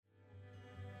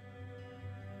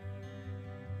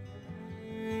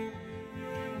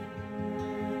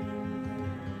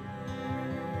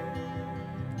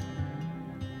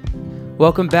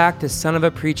Welcome back to Son of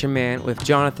a Preacher Man with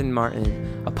Jonathan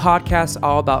Martin, a podcast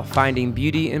all about finding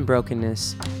beauty in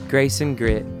brokenness, grace and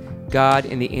grit, God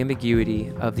in the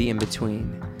ambiguity of the in-between.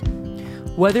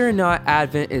 Whether or not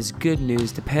Advent is good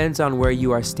news depends on where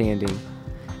you are standing.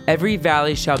 Every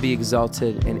valley shall be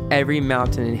exalted, and every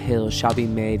mountain and hill shall be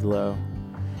made low.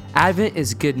 Advent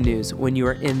is good news when you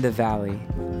are in the valley.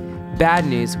 Bad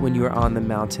news when you are on the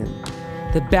mountain.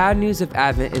 The bad news of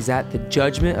Advent is that the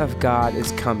judgment of God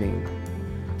is coming.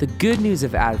 The good news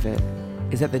of Advent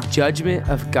is that the judgment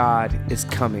of God is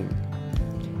coming.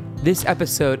 This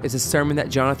episode is a sermon that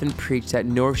Jonathan preached at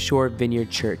North Shore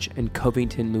Vineyard Church in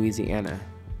Covington, Louisiana.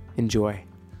 Enjoy.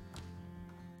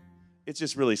 It's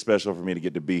just really special for me to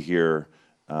get to be here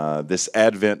this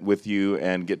Advent with you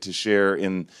and get to share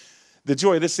in the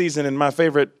joy of this season in my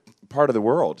favorite part of the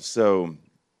world. So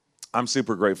I'm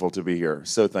super grateful to be here.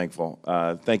 So thankful.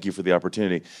 Thank you for the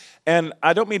opportunity. And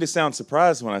I don't mean to sound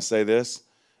surprised when I say this,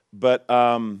 but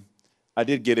I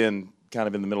did get in kind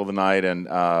of in the middle of the night, and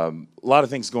a lot of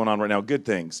things going on right now, good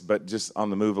things, but just on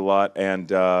the move a lot.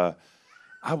 And I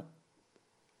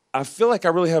feel like I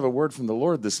really have a word from the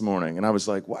Lord this morning. And I was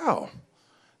like, wow, I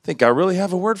think I really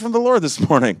have a word from the Lord this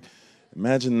morning.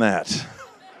 Imagine that.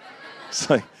 It's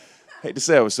like, I hate to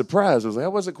say I was surprised. I was like, I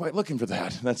wasn't quite looking for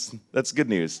that. That's good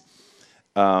news.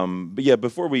 But yeah,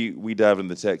 before we dive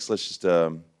into the text,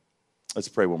 let's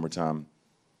pray one more time.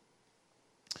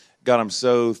 God, I'm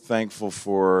so thankful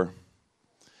for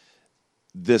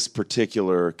this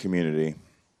particular community,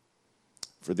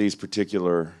 for these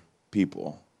particular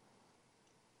people.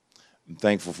 I'm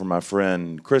thankful for my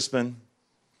friend Crispin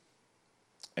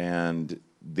and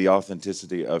the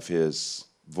authenticity of his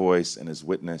voice and his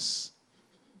witness,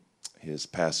 his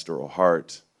pastoral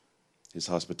heart, his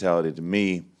hospitality to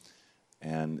me,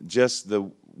 and just the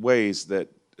ways that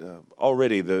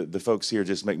already the folks here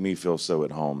just make me feel so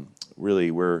at home.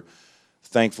 Really, we're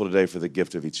thankful today for the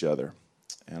gift of each other.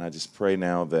 And I just pray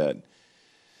now that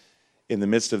in the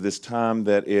midst of this time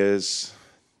that is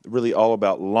really all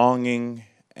about longing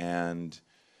and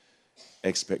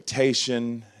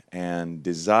expectation and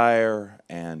desire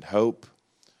and hope,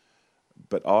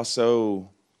 but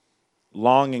also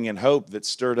longing and hope that's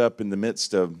stirred up in the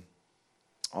midst of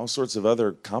all sorts of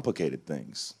other complicated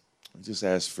things. I just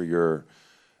ask for your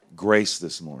grace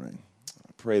this morning.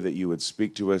 I pray that you would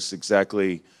speak to us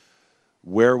exactly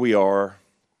where we are,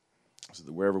 so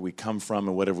that wherever we come from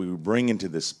and whatever we bring into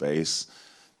this space,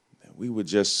 that we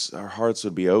would our hearts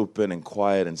would be open and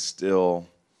quiet and still,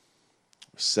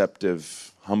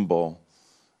 receptive, humble,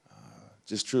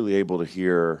 just truly able to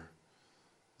hear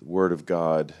the word of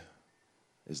God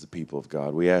as the people of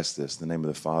God. We ask this in the name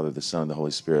of the Father, the Son, and the Holy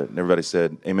Spirit. And everybody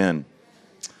said, amen.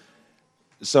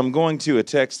 So I'm going to a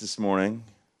text this morning.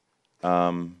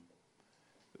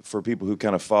 For people who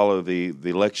kind of follow the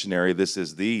lectionary, this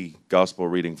is the gospel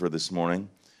reading for this morning.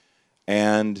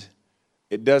 And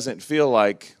it doesn't feel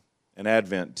like an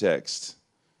Advent text.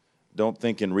 Don't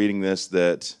think in reading this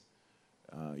that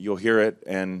you'll hear it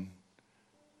and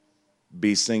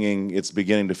be singing, it's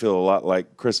beginning to feel a lot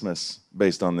like Christmas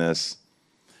based on this.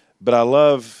 But I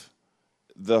love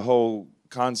the whole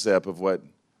concept of what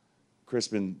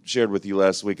Crispin shared with you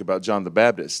last week about John the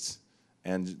Baptist.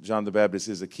 And John the Baptist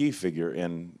is a key figure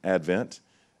in Advent,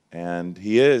 and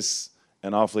he is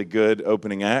an awfully good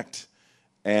opening act.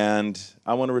 And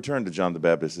I want to return to John the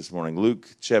Baptist this morning. Luke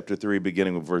chapter 3,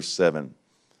 beginning with verse 7.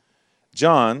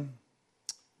 John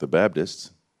the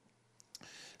Baptist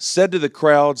said to the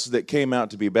crowds that came out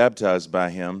to be baptized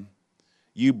by him,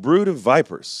 "You brood of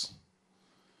vipers,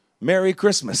 Merry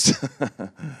Christmas.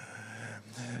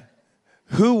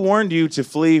 Who warned you to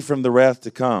flee from the wrath to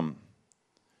come?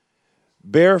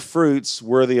 Bear fruits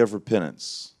worthy of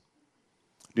repentance.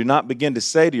 Do not begin to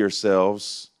say to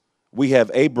yourselves, 'We have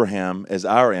Abraham as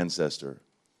our ancestor.'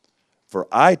 For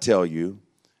I tell you,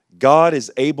 God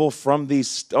is able from these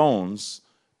stones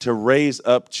to raise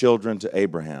up children to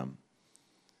Abraham.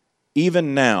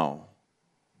 Even now,"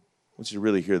 I want you to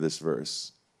really hear this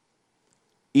verse.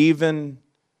 "Even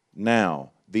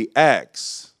now, the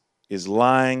axe is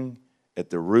lying at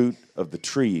the root of the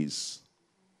trees.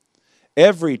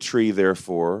 Every tree,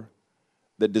 therefore,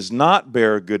 that does not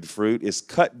bear good fruit is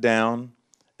cut down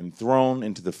and thrown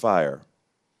into the fire."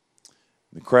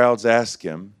 The crowds asked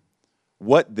him,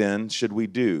 "What then should we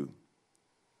do?"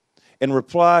 In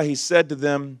reply, he said to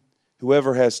them,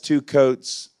 "Whoever has 2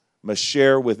 coats must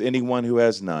share with anyone who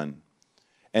has none,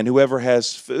 and whoever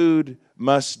has food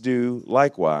must do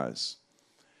likewise."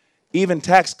 Even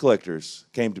tax collectors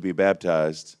came to be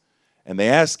baptized, and they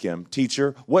asked him,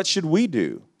 "Teacher, what should we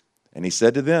do?" And he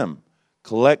said to them,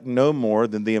 "Collect no more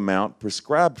than the amount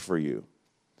prescribed for you."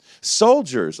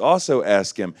 Soldiers also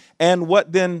asked him, "And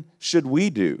what then should we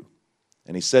do?"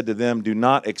 And he said to them, "Do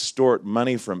not extort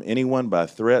money from anyone by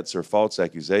threats or false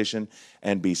accusation,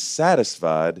 and be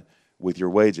satisfied with your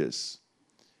wages."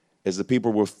 As the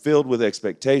people were filled with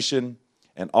expectation,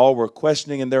 and all were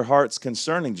questioning in their hearts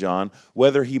concerning John,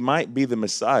 whether he might be the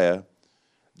Messiah,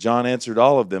 John answered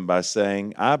all of them by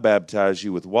saying, "I baptize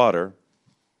you with water,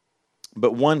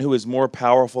 but one who is more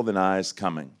powerful than I is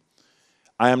coming.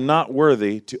 I am not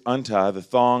worthy to untie the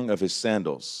thong of his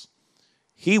sandals.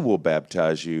 He will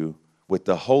baptize you with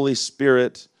the Holy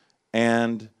Spirit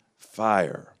and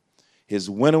fire. His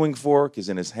winnowing fork is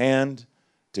in his hand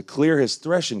to clear his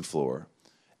threshing floor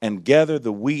and gather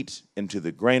the wheat into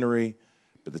the granary,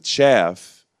 but the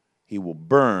chaff he will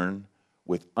burn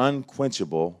with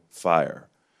unquenchable fire."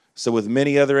 So with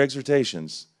many other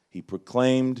exhortations, he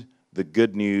proclaimed the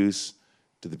good news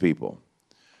to the people.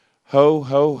 Ho,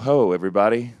 ho, ho,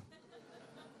 everybody.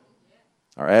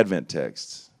 Our Advent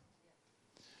text.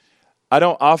 I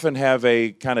don't often have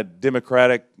a kind of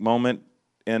democratic moment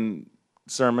in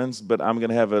sermons, but I'm going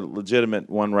to have a legitimate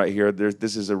one right here.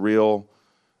 This is a real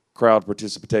crowd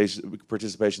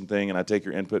participation thing, and I take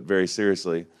your input very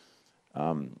seriously.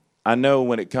 I know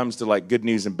when it comes to like good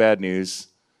news and bad news,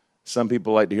 some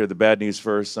people like to hear the bad news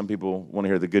first. Some people want to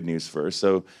hear the good news first.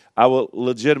 So I will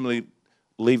legitimately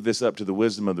leave this up to the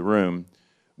wisdom of the room.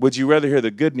 Would you rather hear the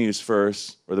good news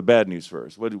first or the bad news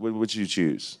first? What would you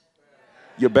choose?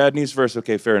 Your bad news first?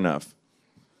 Okay, fair enough.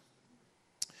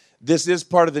 This is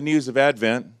part of the news of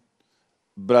Advent,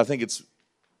 but I think it's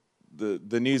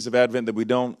the news of Advent that we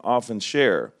don't often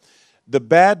share. The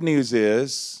bad news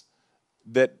is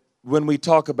that when we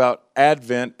talk about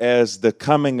Advent as the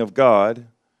coming of God,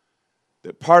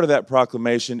 that part of that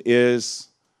proclamation is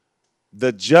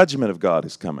the judgment of God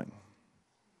is coming.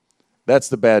 That's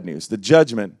the bad news. The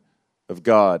judgment of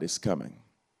God is coming.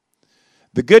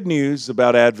 The good news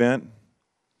about Advent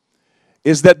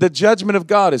is that the judgment of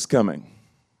God is coming.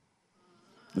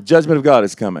 The judgment of God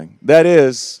is coming. That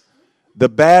is the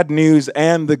bad news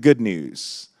and the good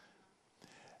news.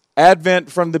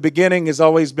 Advent from the beginning has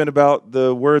always been about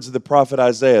the words of the prophet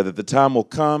Isaiah, that the time will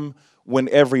come when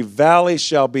every valley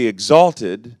shall be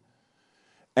exalted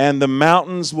and the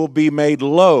mountains will be made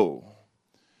low.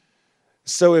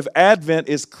 So if Advent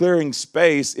is clearing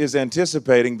space, is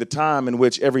anticipating the time in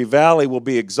which every valley will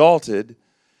be exalted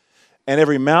and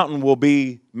every mountain will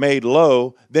be made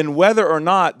low, then whether or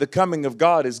not the coming of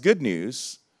God is good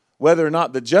news, whether or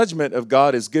not the judgment of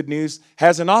God is good news,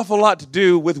 has an awful lot to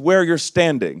do with where you're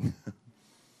standing.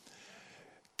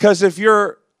 Because if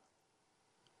you're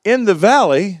in the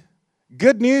valley,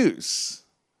 good news.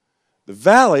 The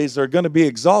valleys are going to be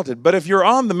exalted. But if you're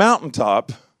on the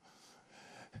mountaintop,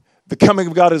 the coming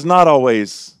of God is not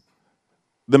always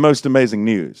the most amazing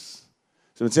news.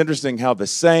 So it's interesting how the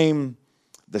same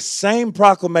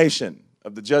proclamation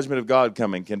of the judgment of God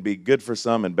coming can be good for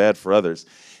some and bad for others.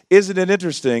 Isn't it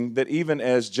interesting that even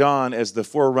as John, as the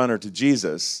forerunner to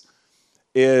Jesus,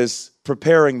 is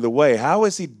preparing the way, how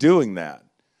is he doing that?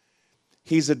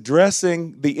 He's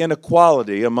addressing the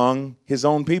inequality among his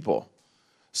own people.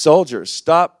 Soldiers,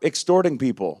 stop extorting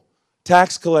people.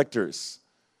 Tax collectors,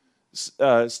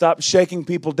 stop shaking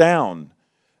people down.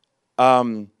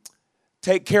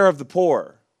 Take care of the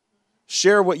poor.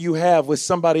 Share what you have with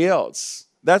somebody else.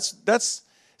 That's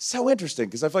so interesting,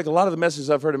 because I feel like a lot of the messages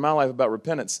I've heard in my life about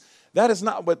repentance, that is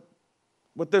not what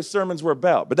those sermons were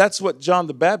about. But that's what John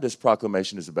the Baptist's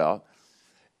proclamation is about,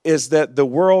 is that the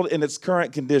world in its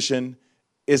current condition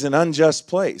is an unjust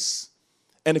place.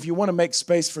 And if you want to make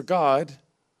space for God,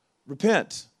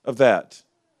 repent of that.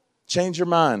 Change your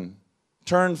mind.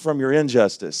 Turn from your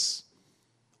injustice.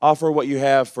 Offer what you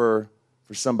have for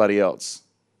somebody else.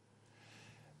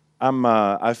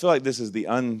 I feel like this is the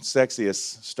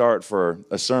unsexiest start for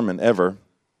a sermon ever.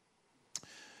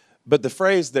 But the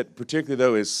phrase that particularly,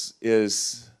 though,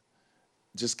 is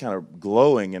just kind of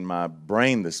glowing in my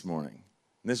brain this morning.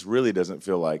 And this really doesn't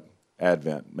feel like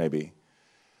Advent, maybe.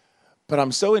 But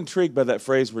I'm so intrigued by that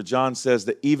phrase where John says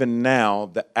that even now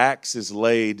the axe is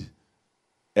laid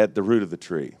at the root of the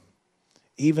tree.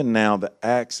 Even now the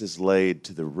axe is laid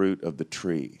to the root of the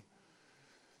tree.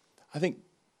 I think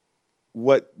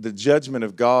what the judgment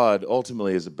of God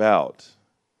ultimately is about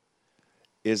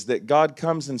is that God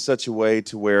comes in such a way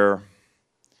to where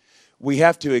we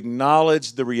have to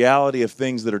acknowledge the reality of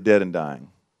things that are dead and dying.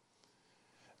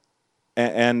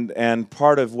 And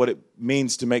part of what it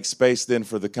means to make space then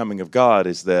for the coming of God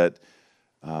is that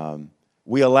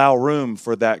we allow room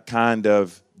for that kind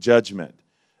of judgment.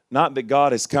 Not that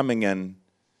God is coming and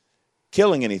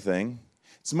killing anything.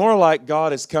 It's more like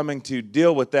God is coming to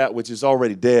deal with that which is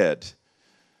already dead.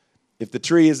 if the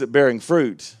tree isn't bearing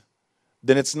fruit,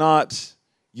 then it's not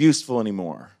useful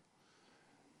anymore.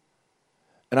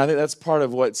 And I think that's part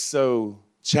of what's so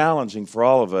challenging for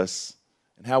all of us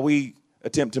and how we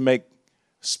attempt to make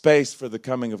space for the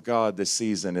coming of God this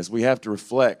season is we have to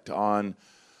reflect on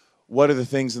what are the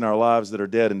things in our lives that are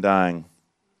dead and dying,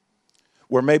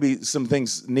 where maybe some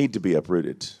things need to be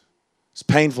uprooted. As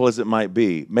painful as it might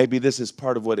be, maybe this is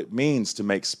part of what it means to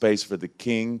make space for the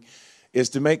King, is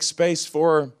to make space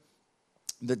for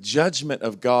the judgment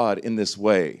of God in this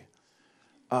way.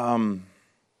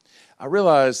 I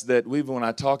realize that even when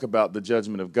I talk about the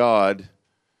judgment of God,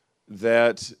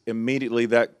 that immediately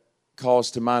that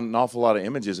calls to mind an awful lot of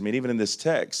images. I mean, even in this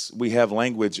text, we have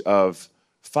language of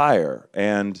fire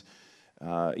and,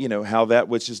 how that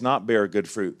which does not bear good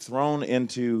fruit, thrown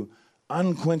into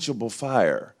unquenchable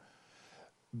fire.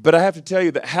 But I have to tell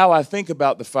you that how I think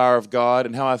about the fire of God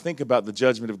and how I think about the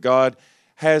judgment of God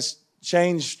has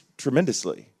changed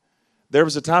tremendously. There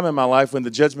was a time in my life when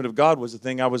the judgment of God was the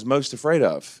thing I was most afraid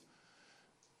of.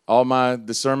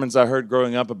 The sermons I heard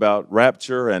growing up about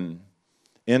rapture and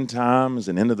end times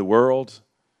and end of the world.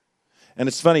 And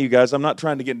it's funny, you guys, I'm not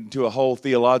trying to get into a whole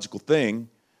theological thing,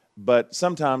 but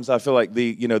sometimes I feel like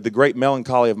the great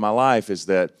melancholy of my life is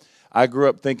that I grew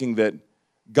up thinking that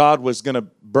God was going to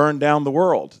burn down the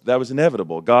world. That was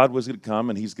inevitable. God was going to come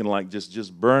and he's going to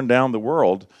just burn down the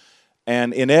world.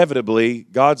 And inevitably,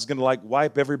 God's going to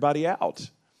wipe everybody out.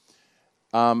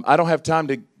 I don't have time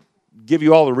to give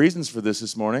you all the reasons for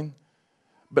this morning,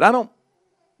 but I don't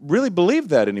really believe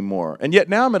that anymore. And yet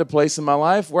now I'm at a place in my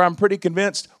life where I'm pretty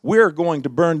convinced we're going to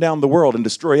burn down the world and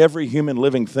destroy every human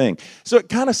living thing. So it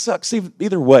kind of sucks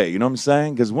either way, you know what I'm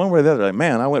saying? Because one way or the other,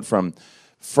 I went from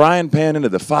frying pan into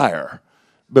the fire.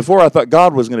 Before I thought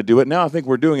God was going to do it. Now I think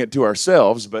we're doing it to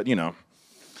ourselves, but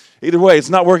either way, it's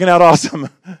not working out awesome.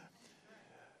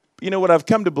 What I've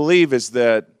come to believe is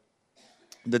that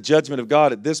the judgment of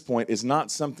God at this point is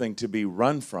not something to be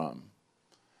run from,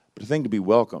 but a thing to be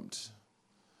welcomed.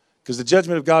 Because the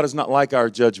judgment of God is not like our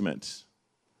judgment.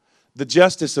 The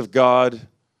justice of God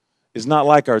is not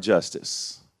like our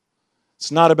justice.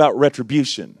 It's not about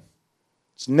retribution.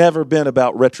 It's never been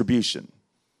about retribution.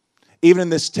 Even in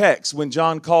this text, when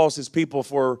John calls his people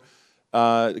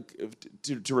to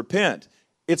repent,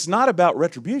 it's not about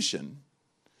retribution.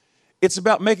 It's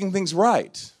about making things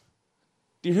right.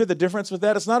 Do you hear the difference with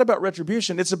that? It's not about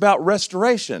retribution. It's about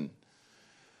restoration.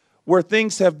 Where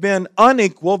things have been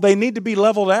unequal, they need to be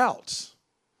leveled out.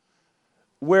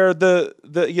 Where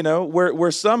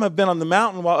where some have been on the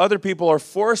mountain while other people are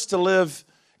forced to live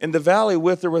in the valley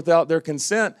with or without their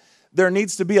consent, there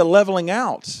needs to be a leveling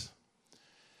out.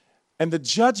 And the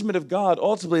judgment of God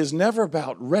ultimately is never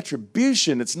about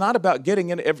retribution. It's not about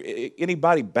getting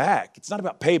anybody back. It's not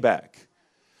about payback.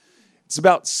 It's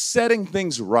about setting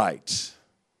things right.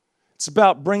 It's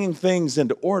about bringing things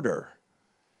into order.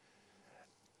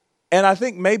 And I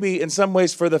think maybe in some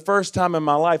ways for the first time in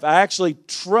my life, I actually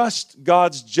trust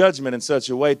God's judgment in such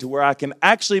a way to where I can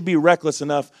actually be reckless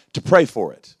enough to pray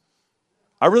for it.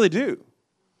 I really do.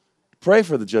 Pray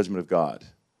for the judgment of God.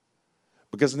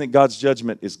 Because I think God's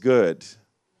judgment is good.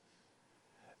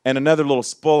 And another little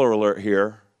spoiler alert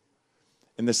here.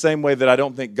 In the same way that I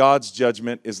don't think God's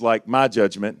judgment is like my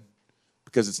judgment,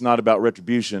 because it's not about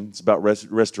retribution, it's about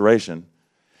restoration.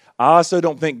 I also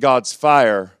don't think God's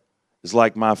fire is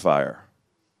like my fire.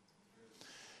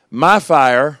 My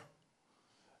fire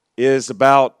is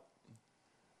about,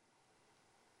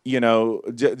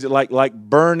 like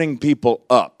burning people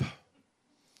up.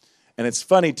 And it's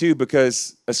funny, too,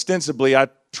 because ostensibly I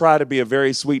try to be a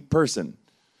very sweet person.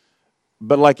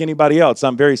 But like anybody else,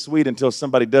 I'm very sweet until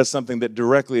somebody does something that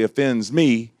directly offends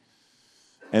me.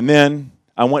 And then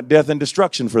I want death and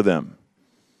destruction for them.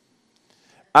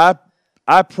 I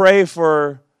pray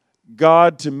for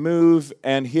God to move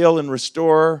and heal and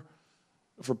restore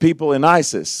for people in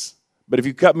ISIS. But if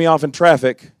you cut me off in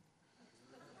traffic,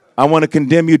 I want to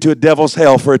condemn you to a devil's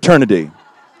hell for eternity.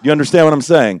 You understand what I'm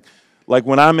saying? Like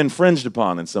when I'm infringed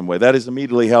upon in some way, that is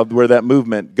immediately where that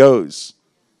movement goes.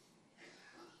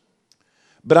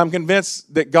 But I'm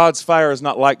convinced that God's fire is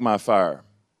not like my fire.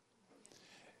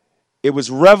 It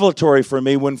was revelatory for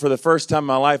me when for the first time in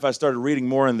my life I started reading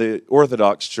more in the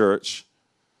Orthodox Church.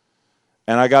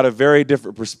 And I got a very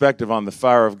different perspective on the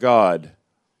fire of God.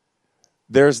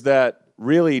 There's that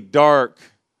really dark,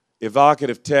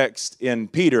 evocative text in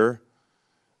Peter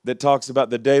that talks about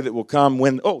the day that will come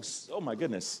when, oh my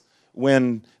goodness,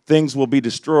 when things will be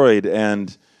destroyed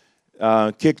and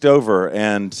kicked over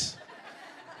and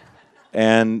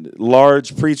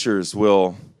large preachers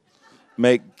will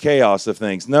make chaos of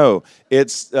things. No,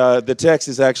 it's the text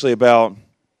is actually about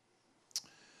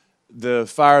the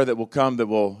fire that will come that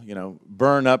will,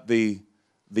 burn up the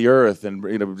earth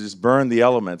and, just burn the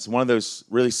elements. One of those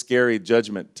really scary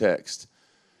judgment texts.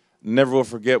 Never will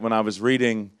forget when I was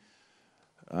reading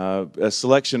a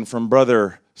selection from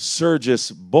Brother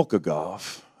Sergius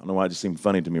Bulgakov. I don't know why it just seemed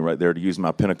funny to me right there to use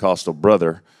my Pentecostal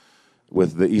brother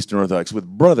with the Eastern Orthodox, with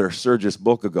Brother Sergius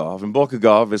Bulgakov. And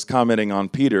Bulgakov is commenting on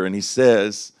Peter, and he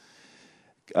says,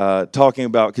 talking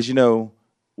about, because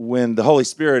when the Holy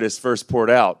Spirit is first poured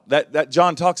out, that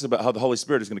John talks about how the Holy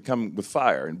Spirit is going to come with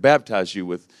fire and baptize you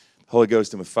with the Holy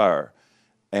Ghost and with fire.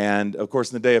 And, of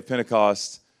course, in the day of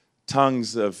Pentecost,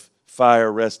 tongues of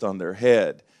fire rest on their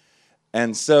head.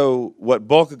 And so what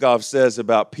Bulgakov says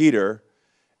about Peter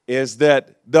is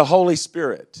that the Holy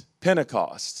Spirit,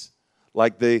 Pentecost,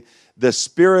 like the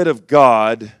Spirit of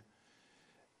God,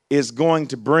 is going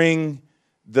to bring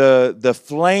the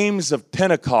flames of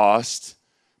Pentecost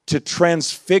to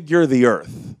transfigure the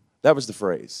earth. That was the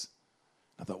phrase.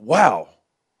 I thought, wow.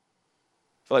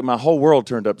 I feel like my whole world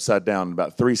turned upside down in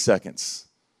about 3 seconds.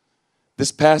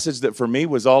 This passage that for me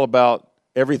was all about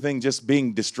everything just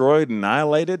being destroyed and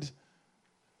annihilated,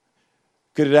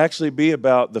 could it actually be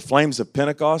about the flames of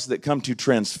Pentecost that come to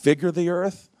transfigure the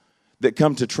earth, that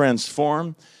come to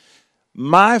transform?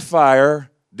 My fire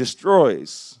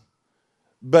destroys,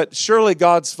 but surely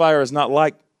God's fire is not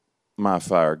like my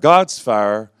fire. God's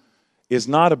fire is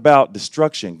not about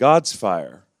destruction. God's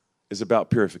fire is about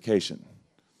purification.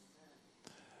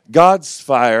 God's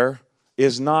fire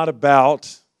is not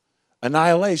about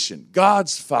annihilation.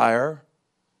 God's fire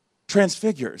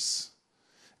transfigures.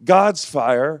 God's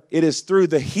fire, it is through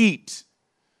the heat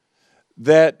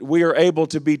that we are able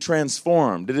to be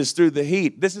transformed. It is through the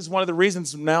heat. This is one of the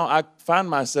reasons now I find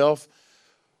myself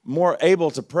more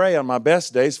able to pray on my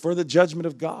best days for the judgment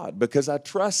of God, because I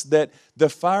trust that the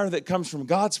fire that comes from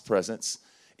God's presence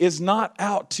is not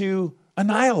out to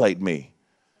annihilate me,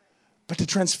 but to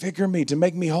transfigure me, to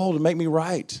make me whole, to make me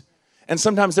right. And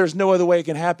sometimes there's no other way it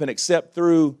can happen except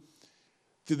through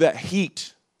that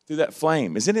heat, through that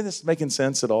flame. Is any of this making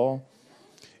sense at all?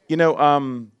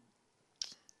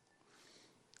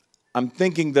 I'm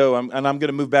thinking, though, and I'm going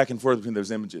to move back and forth between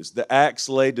those images. The axe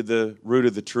laid to the root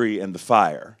of the tree and the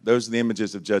fire. Those are the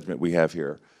images of judgment we have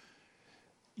here.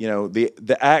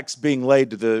 The axe being laid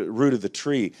to the root of the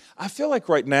tree. I feel like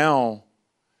right now,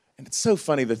 and it's so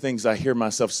funny the things I hear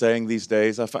myself saying these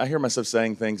days. I hear myself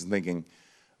saying things and thinking,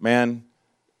 man,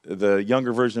 the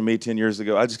younger version of me 10 years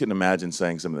ago, I just couldn't imagine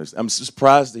saying some of this. I'm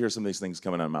surprised to hear some of these things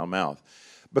coming out of my mouth,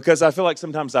 because I feel like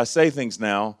sometimes I say things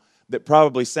now that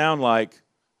probably sound like,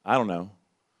 I don't know,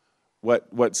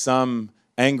 what some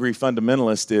angry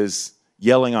fundamentalist is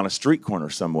yelling on a street corner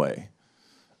someplace.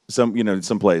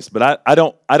 But I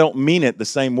don't mean it the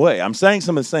same way. I'm saying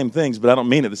some of the same things, but I don't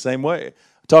mean it the same way. I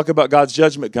talk about God's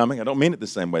judgment coming. I don't mean it the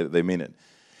same way that they mean it.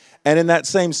 And in that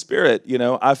same spirit,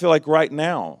 I feel like right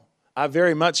now, I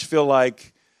very much feel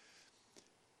like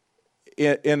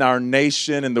in our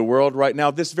nation, in the world right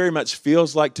now, this very much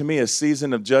feels like to me a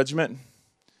season of judgment.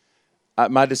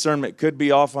 My discernment could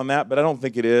be off on that, but I don't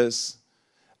think it is.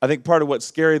 I think part of what's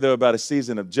scary, though, about a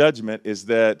season of judgment is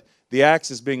that the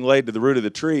axe is being laid to the root of the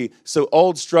tree, so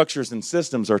old structures and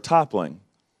systems are toppling.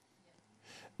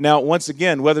 Now, once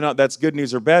again, whether or not that's good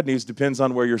news or bad news depends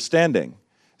on where you're standing.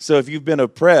 So if you've been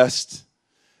oppressed,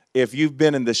 if you've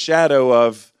been in the shadow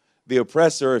of the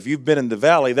oppressor, if you've been in the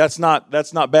valley, that's not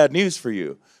bad news for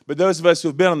you. But those of us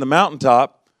who've been on the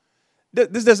mountaintop,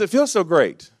 this doesn't feel so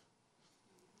great.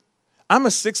 I'm a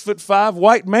 6'5"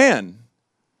 white man,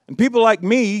 and people like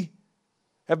me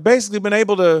have basically been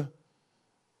able to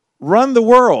run the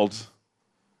world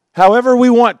however we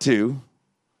want to,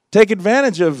 take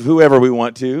advantage of whoever we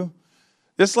want to.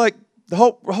 It's like the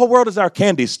whole world is our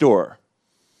candy store.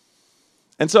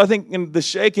 And so I think in the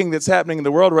shaking that's happening in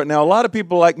the world right now, a lot of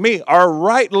people like me are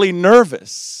rightly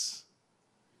nervous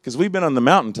because we've been on the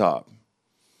mountaintop.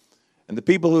 And the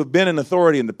people who have been in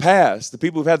authority in the past, the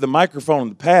people who've had the microphone in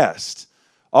the past,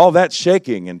 all that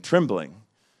shaking and trembling,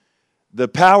 the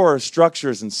power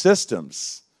structures and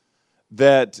systems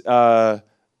that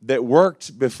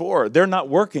worked before, they're not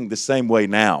working the same way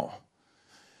now.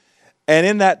 And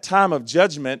in that time of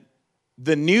judgment,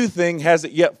 the new thing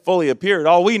hasn't yet fully appeared.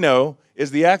 All we know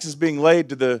is the axe is being laid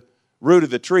to the root of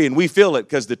the tree, and we feel it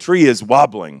because the tree is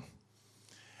wobbling.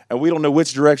 And we don't know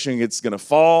which direction it's going to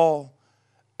fall.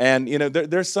 And,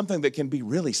 there's something that can be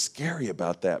really scary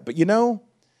about that. But,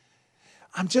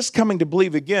 I'm just coming to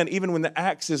believe again, even when the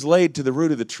axe is laid to the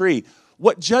root of the tree,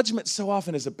 what judgment so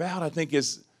often is about, I think,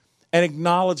 is an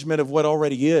acknowledgement of what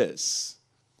already is.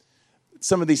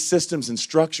 Some of these systems and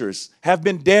structures have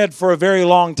been dead for a very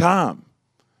long time.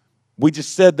 We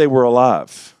just said they were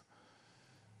alive.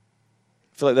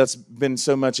 feel like that's been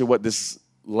so much of what this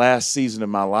last season of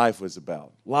my life was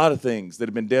about. A lot of things that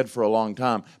have been dead for a long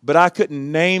time, but I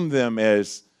couldn't name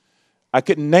it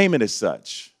as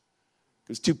such. It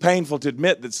was too painful to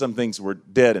admit that some things were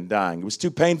dead and dying. It was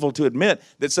too painful to admit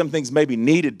that some things maybe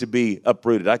needed to be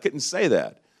uprooted. I couldn't say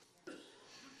that.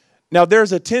 Now,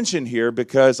 there's a tension here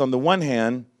because on the one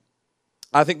hand,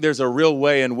 I think there's a real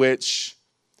way in which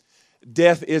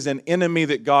death is an enemy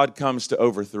that God comes to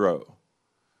overthrow.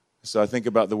 So I think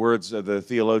about the words of the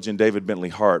theologian David Bentley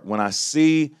Hart. When I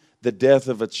see the death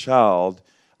of a child,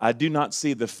 I do not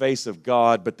see the face of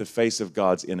God, but the face of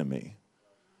God's enemy.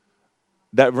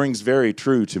 That rings very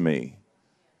true to me.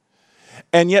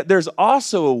 And yet there's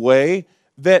also a way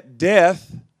that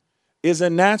death is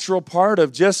a natural part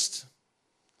of just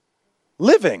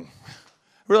living. I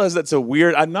realize that's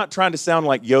I'm not trying to sound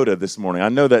like Yoda this morning. I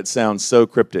know that sounds so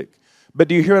cryptic. But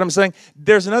do you hear what I'm saying?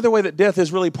 There's another way that death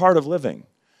is really part of living.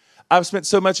 I've spent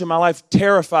so much of my life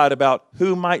terrified about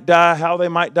who might die, how they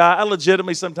might die. I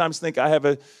legitimately sometimes think I have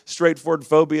a straightforward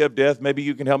phobia of death. Maybe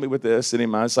you can help me with this, any of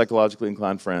my psychologically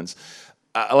inclined friends.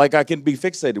 I can be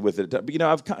fixated with it.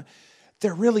 But,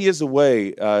 there really is a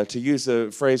way, to use a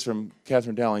phrase from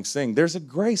Catherine Dowling Singh, there's a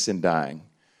grace in dying.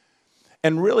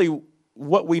 And really,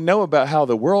 what we know about how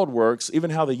the world works, even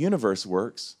how the universe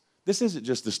works, this isn't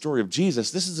just the story of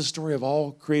Jesus, this is the story of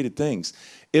all created things,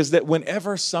 is that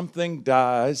whenever something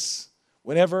dies,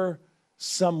 whenever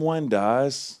someone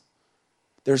dies,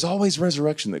 there's always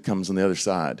resurrection that comes on the other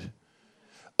side.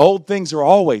 Old things are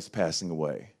always passing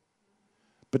away.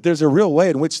 But there's a real way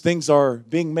in which things are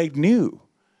being made new.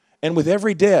 And with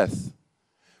every death,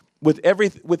 with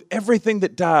everything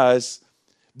that dies,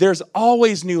 there's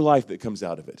always new life that comes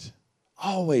out of it.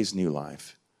 Always new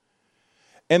life.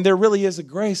 And there really is a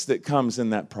grace that comes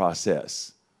in that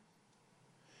process.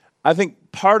 I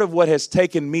think part of what has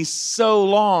taken me so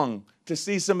long to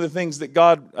see some of the things that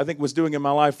God, I think, was doing in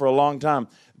my life for a long time,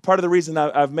 part of the reason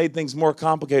I've made things more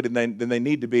complicated than they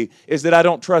need to be is that I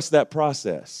don't trust that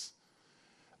process.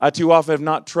 I too often have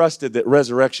not trusted that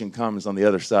resurrection comes on the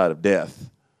other side of death.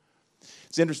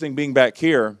 It's interesting being back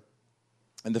here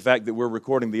and the fact that we're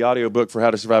recording the audiobook for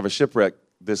How to Survive a Shipwreck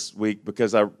this week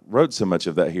because I wrote so much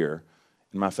of that here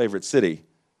in my favorite city.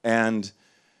 And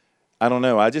I don't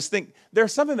know, I just think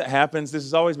there's something that happens. This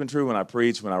has always been true when I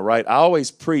preach, when I write. I always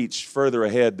preach further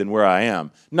ahead than where I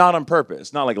am. Not on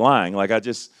purpose, not like lying. Like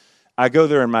I go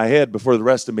there in my head before the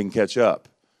rest of them can catch up.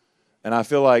 And I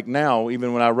feel like now,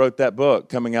 even when I wrote that book,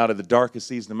 coming out of the darkest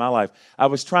season of my life, I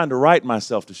was trying to write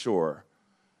myself to shore.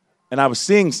 And I was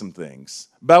seeing some things,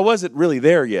 but I wasn't really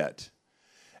there yet.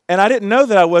 And I didn't know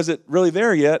that I wasn't really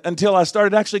there yet until I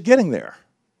started actually getting there.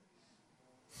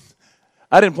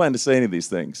 I didn't plan to say any of these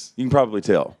things. You can probably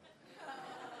tell.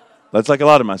 That's like a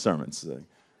lot of my sermons.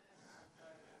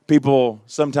 People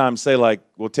sometimes say like,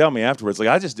 well, tell me afterwards. Like,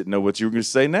 I just didn't know what you were going to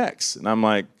say next. And I'm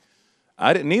like,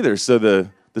 I didn't either. So the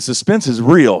suspense is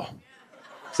real.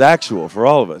 It's actual for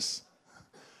all of us.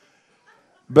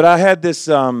 But I had this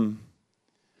about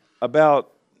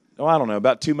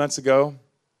 2 months ago,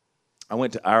 I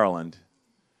went to Ireland.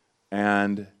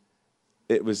 And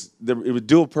it was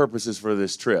dual purposes for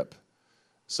this trip.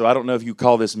 So I don't know if you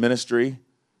call this ministry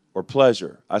or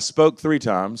pleasure. I spoke 3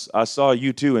 times. I saw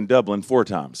U2 in Dublin 4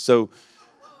 times. So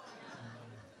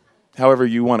however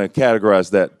you want to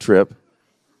categorize that trip.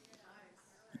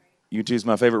 U2 is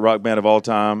my favorite rock band of all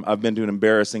time. I've been to an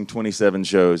embarrassing 27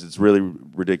 shows. It's really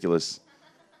ridiculous.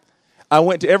 I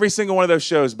went to every single one of those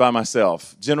shows by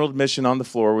myself. General admission on the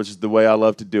floor, which is the way I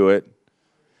love to do it.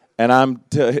 And I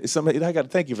got to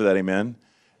thank you for that, amen.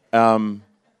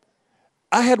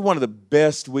 I had one of the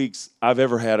best weeks I've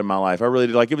ever had in my life. I really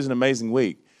did. Like, it was an amazing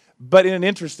week, but in an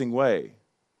interesting way,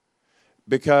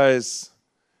 because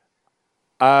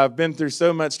I've been through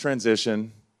so much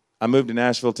transition. I moved to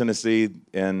Nashville, Tennessee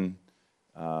in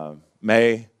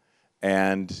May,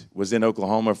 and was in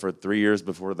Oklahoma for 3 years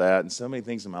before that. And so many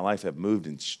things in my life have moved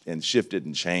and shifted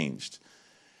and changed.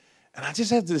 And I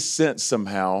just had this sense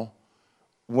somehow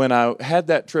when I had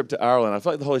that trip to Ireland, I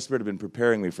felt like the Holy Spirit had been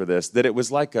preparing me for this, that it was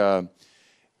like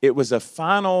it was a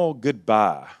final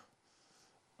goodbye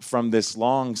from this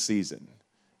long season.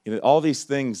 You know, all these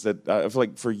things that I feel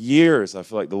like for years, I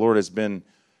feel like the Lord has been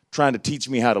trying to teach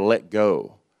me how to let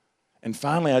go. And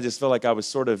finally, I just felt like I was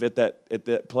sort of at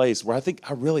that place where I think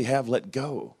I really have let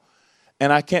go.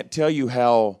 And I can't tell you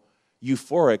how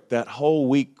euphoric that whole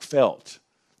week felt.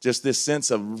 Just this sense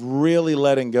of really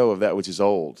letting go of that which is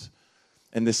old.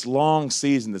 And this long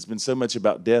season that's been so much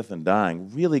about death and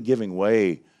dying, really giving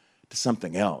way to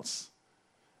something else.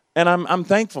 And I'm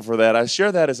thankful for that. I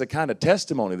share that as a kind of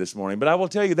testimony this morning. But I will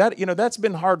tell you that, that's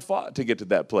been hard fought to get to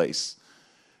that place.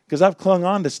 because I've clung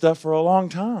on to stuff for a long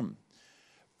time.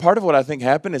 Part of what I think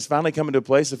happened is finally coming to a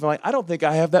place of feeling like, I don't think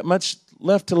I have that much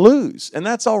left to lose. And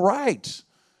that's all right.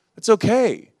 It's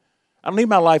okay. I don't need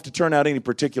my life to turn out any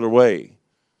particular way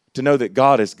to know that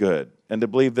God is good and to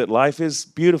believe that life is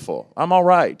beautiful. I'm all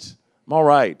right. I'm all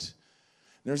right.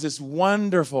 There's this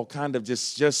wonderful kind of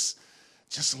just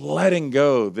letting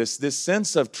go, this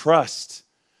sense of trust.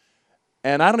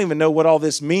 And I don't even know what all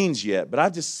this means yet, but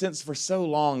I've just sensed for so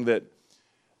long that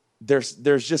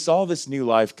there's just all this new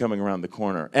life coming around the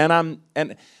corner. And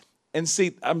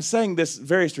see, I'm saying this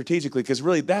very strategically because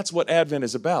really that's what Advent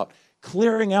is about.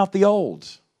 Clearing out the old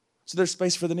so there's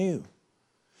space for the new.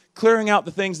 Clearing out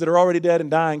the things that are already dead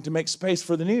and dying to make space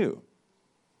for the new.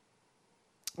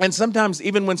 And sometimes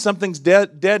even when something's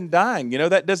dead and dying,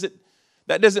 that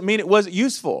doesn't mean it wasn't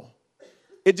useful.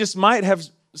 It just might have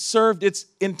served its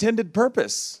intended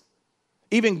purpose.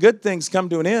 Even good things come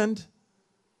to an end.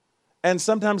 And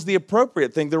sometimes the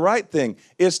appropriate thing, the right thing,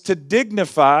 is to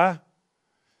dignify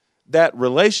that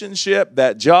relationship,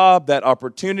 that job, that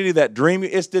opportunity, that dream,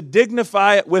 is to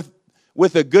dignify it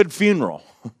with a good funeral.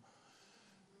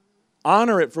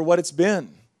 Honor it for what it's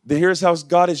been. Here's how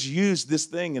God has used this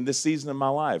thing in this season of my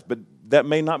life. But that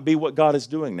may not be what God is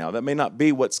doing now. That may not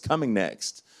be what's coming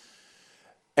next.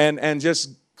 And just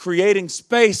creating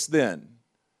space then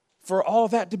for all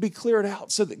that to be cleared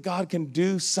out so that God can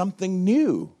do something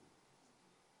new.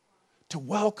 To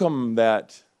welcome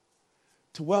that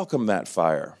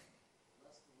fire.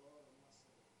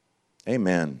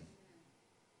 Amen.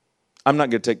 I'm not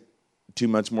going to take too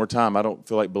much more time. I don't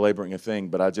feel like belaboring a thing,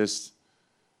 but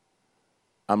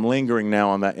I'm lingering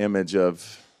now on that image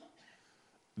of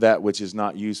that which is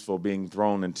not useful being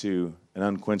thrown into an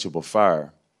unquenchable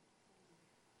fire.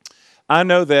 I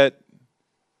know that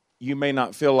you may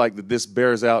not feel like that this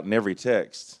bears out in every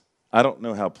text. I don't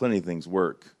know how plenty of things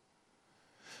work.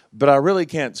 But I really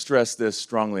can't stress this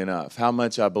strongly enough, how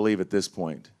much I believe at this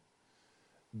point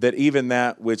that even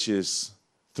that which is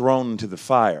thrown into the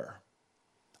fire,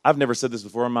 I've never said this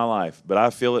before in my life, but I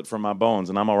feel it from my bones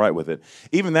and I'm all right with it.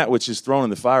 Even that which is thrown in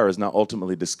the fire is not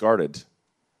ultimately discarded.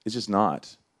 It's just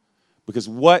not. Because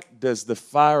what does the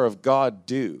fire of God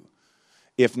do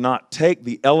if not take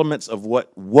the elements of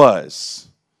what was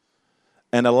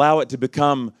and allow it to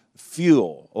become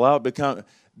fuel, allow it to become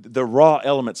the raw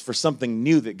elements for something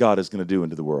new that God is going to do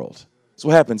into the world. That's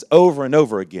what happens over and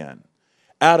over again.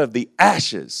 Out of the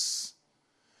ashes,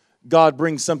 God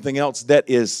brings something else that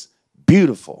is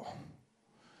beautiful.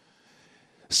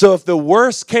 So if the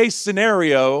worst case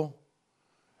scenario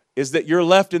is that you're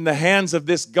left in the hands of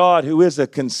this God who is a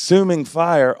consuming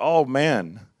fire, oh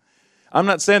man, I'm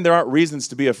not saying there aren't reasons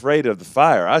to be afraid of the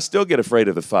fire. I still get afraid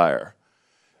of the fire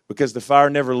because the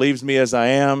fire never leaves me as I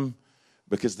am.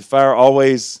 Because the fire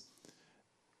always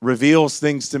reveals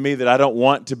things to me that I don't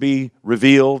want to be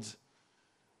revealed.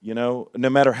 No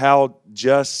matter how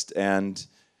just and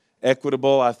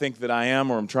equitable I think that I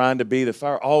am or I'm trying to be, the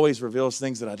fire always reveals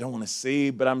things that I don't want to see.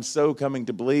 But I'm so coming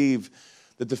to believe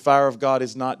that the fire of God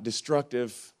is not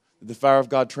destructive. The fire of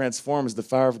God transforms. The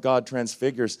fire of God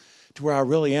transfigures to where I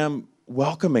really am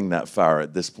welcoming that fire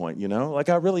at this point, like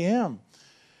I really am.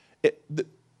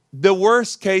 The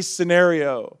worst case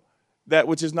scenario, that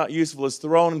which is not useful, is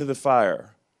thrown into the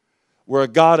fire, where a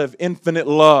God of infinite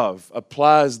love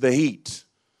applies the heat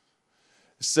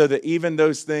so that even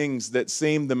those things that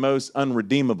seem the most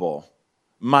unredeemable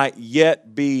might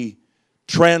yet be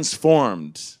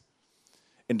transformed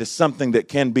into something that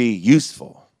can be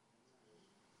useful.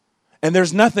 And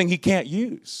there's nothing he can't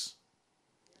use.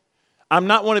 I'm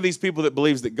not one of these people that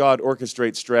believes that God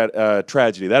orchestrates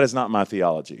tragedy. That is not my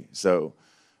theology. So,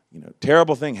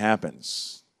 terrible thing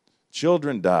happens.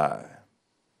 Children die.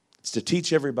 It's to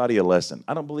teach everybody a lesson.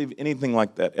 I don't believe anything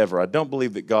like that ever. I don't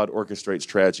believe that God orchestrates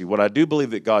tragedy. What I do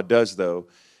believe that God does, though,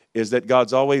 is that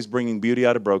God's always bringing beauty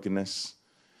out of brokenness.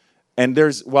 And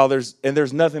there's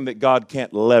nothing that God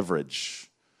can't leverage.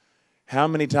 How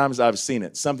many times I've seen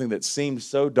it, something that seemed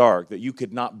so dark that you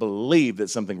could not believe that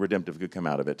something redemptive could come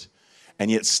out of it. And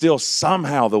yet still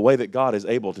somehow the way that God is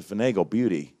able to finagle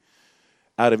beauty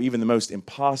out of even the most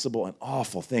impossible and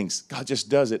awful things, God just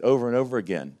does it over and over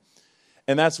again.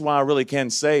 And that's why I really can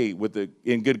say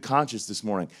in good conscience this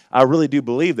morning, I really do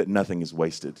believe that nothing is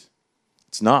wasted.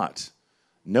 It's not.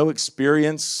 No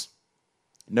experience,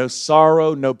 no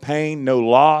sorrow, no pain, no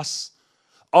loss.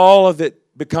 All of it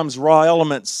becomes raw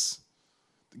elements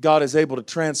that God is able to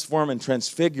transform and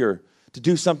transfigure to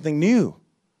do something new.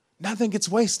 Nothing gets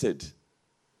wasted.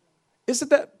 Isn't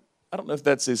that? I don't know if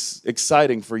that's as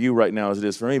exciting for you right now as it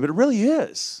is for me, but it really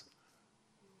is.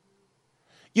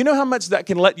 You know how much that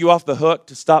can let you off the hook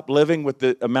to stop living with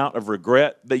the amount of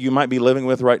regret that you might be living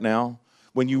with right now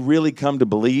when you really come to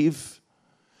believe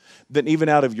that even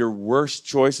out of your worst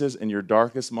choices and your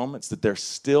darkest moments, that there's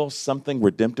still something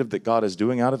redemptive that God is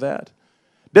doing out of that?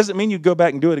 Doesn't mean you go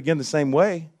back and do it again the same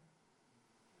way.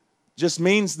 Just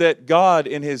means that God,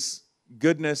 in his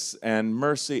goodness and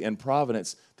mercy and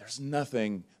providence, there's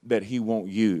nothing that he won't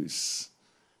use.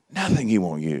 Nothing he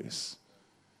won't use.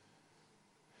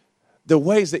 The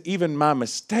ways that even my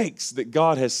mistakes, that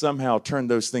God has somehow turned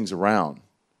those things around.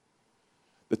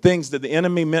 The things that the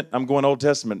enemy meant, I'm going Old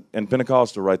Testament and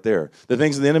Pentecostal right there. The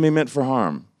things that the enemy meant for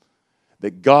harm,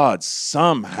 that God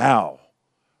somehow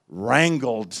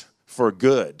wrangled for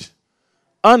good.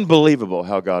 Unbelievable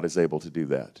how God is able to do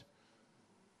that.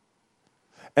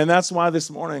 And that's why this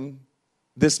morning,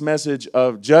 this message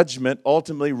of judgment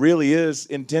ultimately really is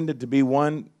intended to be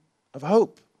one of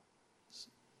hope.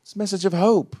 It's a message of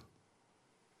hope.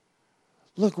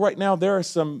 Look, right now there are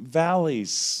some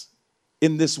valleys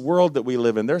in this world that we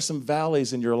live in. There are some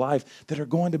valleys in your life that are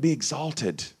going to be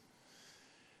exalted.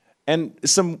 And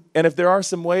if there are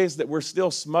some ways that we're still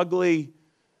smugly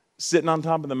sitting on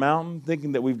top of the mountain,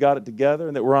 thinking that we've got it together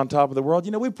and that we're on top of the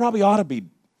world, we probably ought to be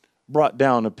brought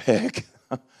down a peg.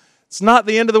 It's not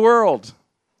the end of the world.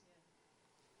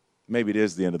 Maybe it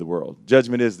is the end of the world.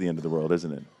 Judgment is the end of the world,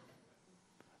 isn't it?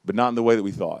 But not in the way that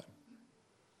we thought.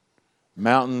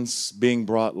 Mountains being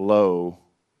brought low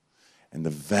and the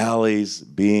valleys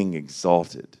being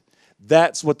exalted.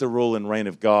 That's what the rule and reign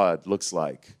of God looks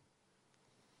like.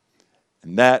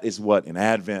 And that is what in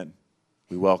Advent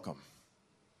we welcome.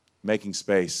 Making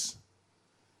space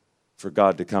for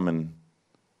God to come and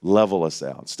level us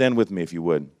out. Stand with me if you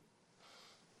would.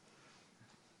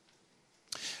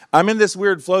 I'm in this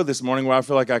weird flow this morning where I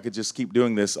feel like I could just keep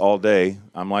doing this all day.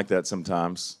 I'm like that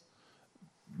sometimes.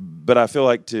 But I feel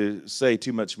like to say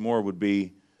too much more would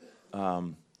be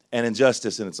an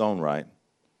injustice in its own right.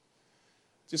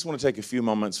 Just want to take a few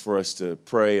moments for us to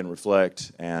pray and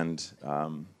reflect. And I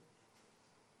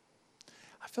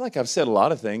feel like I've said a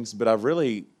lot of things, but I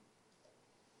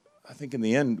think in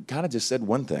the end, kind of just said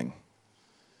one thing.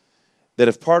 That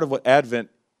if part of what Advent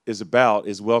is about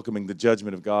is welcoming the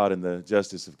judgment of God and the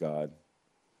justice of God,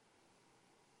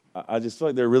 I just feel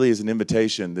like there really is an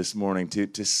invitation this morning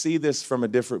to see this from a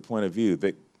different point of view,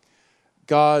 that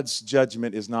God's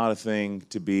judgment is not a thing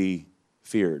to be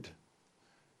feared.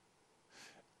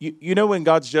 You know when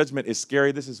God's judgment is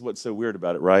scary, this is what's so weird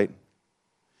about it, right?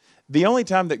 The only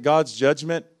time that God's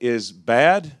judgment is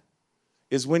bad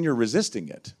is when you're resisting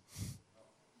it.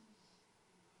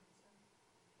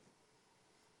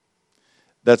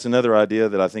 That's another idea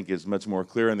that I think is much more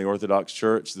clear in the Orthodox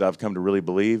Church that I've come to really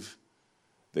believe,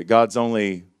 that God's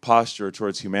only posture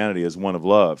towards humanity is one of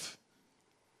love.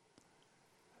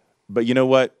 But you know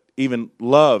what? Even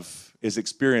love is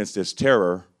experienced as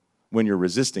terror when you're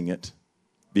resisting it.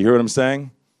 Do you hear what I'm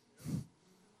saying?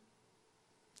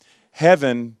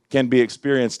 Heaven can be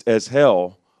experienced as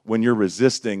hell when you're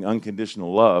resisting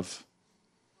unconditional love.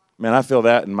 Man, I feel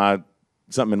that in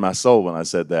something in my soul when I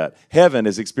said that. Heaven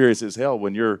is experienced as hell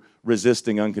when you're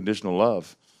resisting unconditional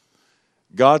love.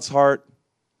 God's heart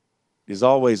is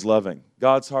always loving.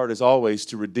 God's heart is always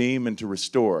to redeem and to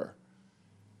restore.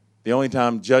 The only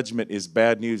time judgment is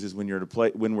bad news is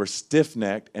when we're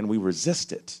stiff-necked and we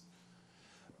resist it.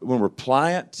 But when we're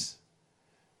pliant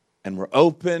and we're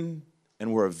open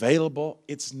and we're available,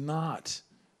 it's not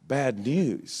bad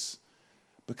news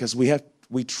because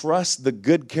we trust the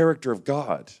good character of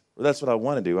God. Well, that's what I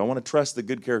want to do. I want to trust the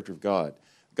good character of God.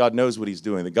 God knows what he's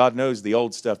doing. That God knows the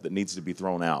old stuff that needs to be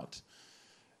thrown out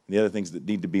and the other things that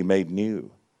need to be made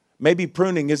new. Maybe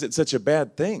pruning isn't such a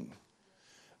bad thing.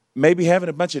 Maybe having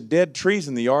a bunch of dead trees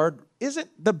in the yard isn't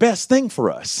the best thing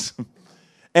for us.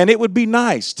 And it would be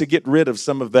nice to get rid of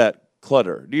some of that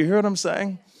clutter. Do you hear what I'm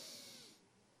saying?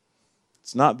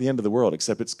 It's not the end of the world,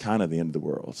 except it's kind of the end of the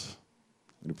world.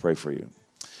 I'm going to pray for you.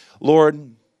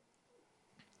 Lord,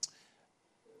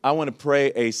 I want to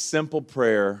pray a simple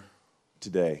prayer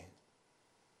today.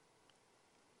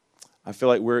 I feel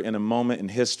like we're in a moment in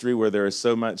history where there is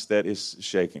so much that is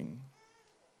shaking.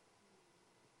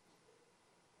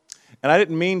 And I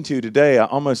didn't mean to today. I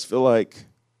almost feel like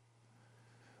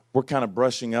we're kind of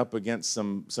brushing up against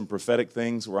some prophetic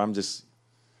things where I'm just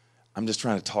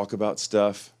trying to talk about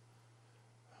stuff.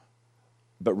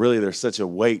 But really there's such a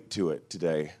weight to it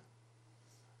today.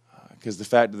 Because the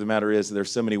fact of the matter is that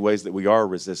there's so many ways that we are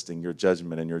resisting your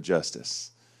judgment and your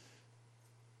justice.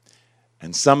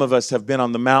 And some of us have been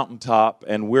on the mountaintop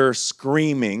and we're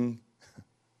screaming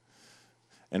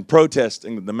and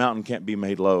protesting that the mountain can't be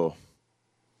made low.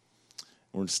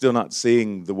 We're still not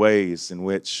seeing the ways in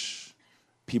which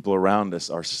people around us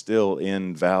are still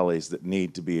in valleys that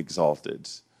need to be exalted.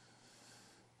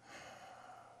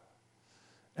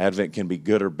 Advent can be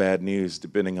good or bad news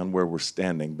depending on where we're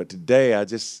standing. But today I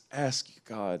just ask you,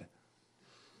 God,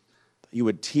 that you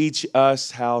would teach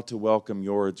us how to welcome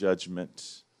your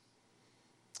judgment.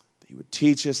 That you would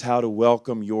teach us how to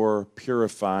welcome your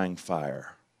purifying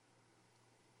fire.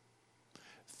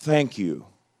 Thank you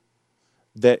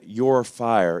that your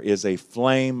fire is a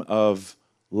flame of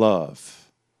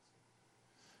love.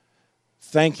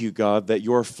 Thank you, God, that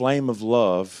your flame of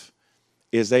love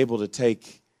is able to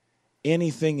take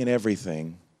anything and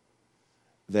everything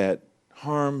that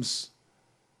harms,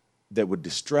 that would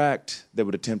distract, that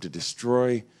would attempt to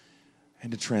destroy,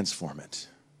 and to transform it.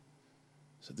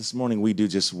 So this morning we do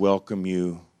just welcome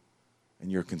you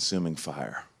and your consuming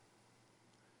fire.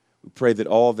 We pray that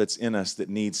all that's in us that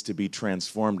needs to be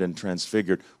transformed and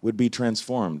transfigured would be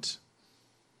transformed.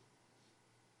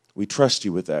 We trust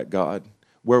you with that, God.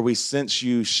 Where we sense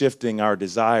you shifting our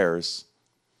desires,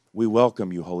 we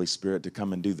welcome you, Holy Spirit, to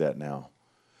come and do that now.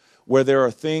 Where there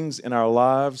are things in our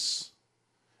lives,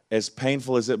 as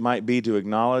painful as it might be to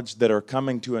acknowledge, that are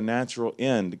coming to a natural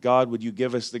end, God, would you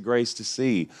give us the grace to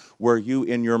see where you,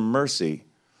 in your mercy,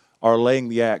 are laying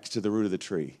the axe to the root of the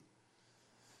tree.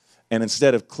 And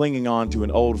instead of clinging on to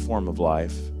an old form of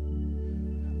life,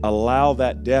 allow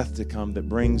that death to come that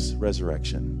brings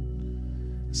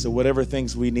resurrection. So whatever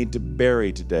things we need to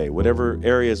bury today, whatever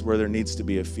areas where there needs to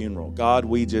be a funeral, God,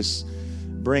 we just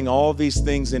bring all these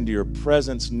things into your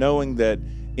presence, knowing that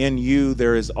in you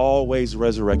there is always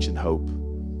resurrection hope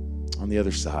on the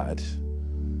other side.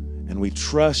 And we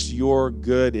trust your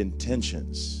good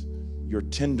intentions, your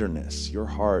tenderness, your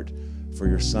heart for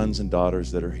your sons and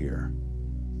daughters that are here.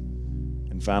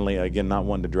 And finally, again, not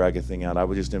wanting to drag a thing out, I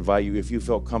would just invite you, if you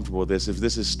felt comfortable with this, if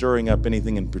this is stirring up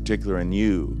anything in particular in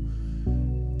you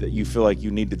that you feel like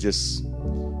you need to just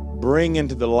bring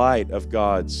into the light of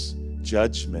God's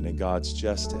judgment and God's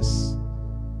justice,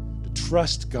 to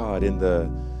trust God in the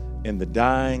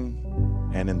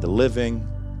dying and in the living,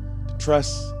 to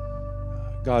trust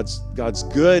God's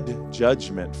good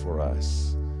judgment for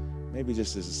us. Maybe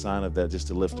just as a sign of that, just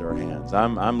to lift our hands.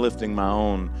 I'm lifting my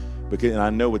own, because I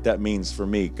know what that means for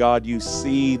me. God, you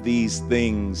see these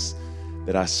things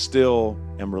that I still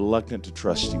am reluctant to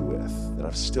trust you with, that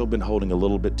I've still been holding a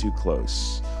little bit too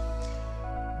close.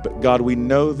 But God, we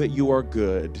know that you are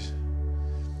good.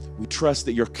 We trust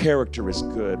that your character is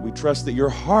good. We trust that your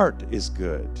heart is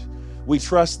good. We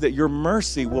trust that your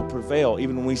mercy will prevail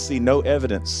even when we see no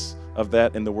evidence of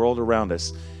that in the world around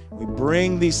us. We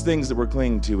bring these things that we're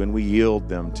clinging to and we yield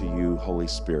them to you, Holy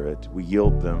Spirit. We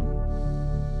yield them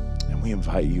and we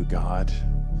invite you, God,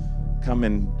 come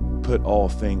and put all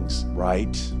things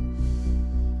right.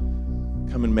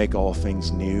 Come and make all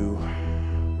things new.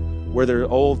 Where there are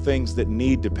old things that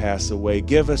need to pass away,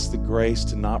 give us the grace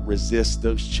to not resist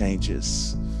those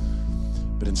changes,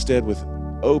 but instead with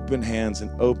open hands and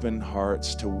open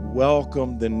hearts to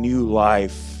welcome the new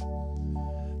life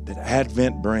that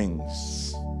Advent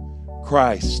brings.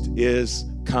 Christ is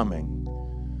coming.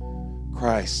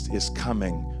 Christ is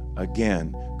coming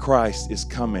again. Christ is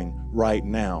coming right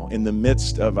now. In the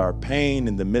midst of our pain,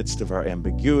 in the midst of our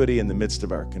ambiguity, in the midst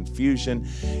of our confusion,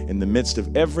 in the midst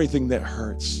of everything that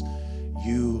hurts,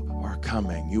 you are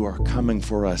coming. You are coming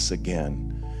for us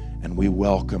again. And we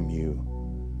welcome you,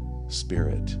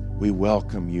 Spirit. We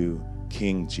welcome you,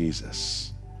 King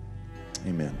Jesus.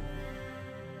 Amen.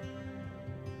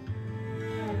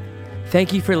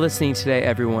 Thank you for listening today,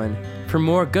 everyone. For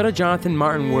more, go to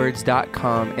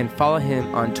jonathanmartinwords.com and follow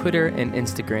him on Twitter and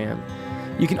Instagram.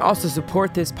 You can also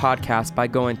support this podcast by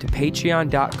going to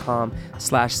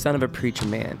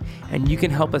patreon.com/sonofapreacherman, and you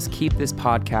can help us keep this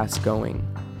podcast going.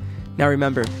 Now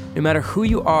remember, no matter who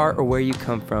you are or where you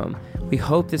come from, we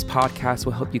hope this podcast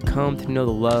will help you come to know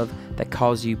the love that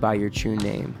calls you by your true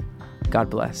name. God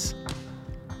bless.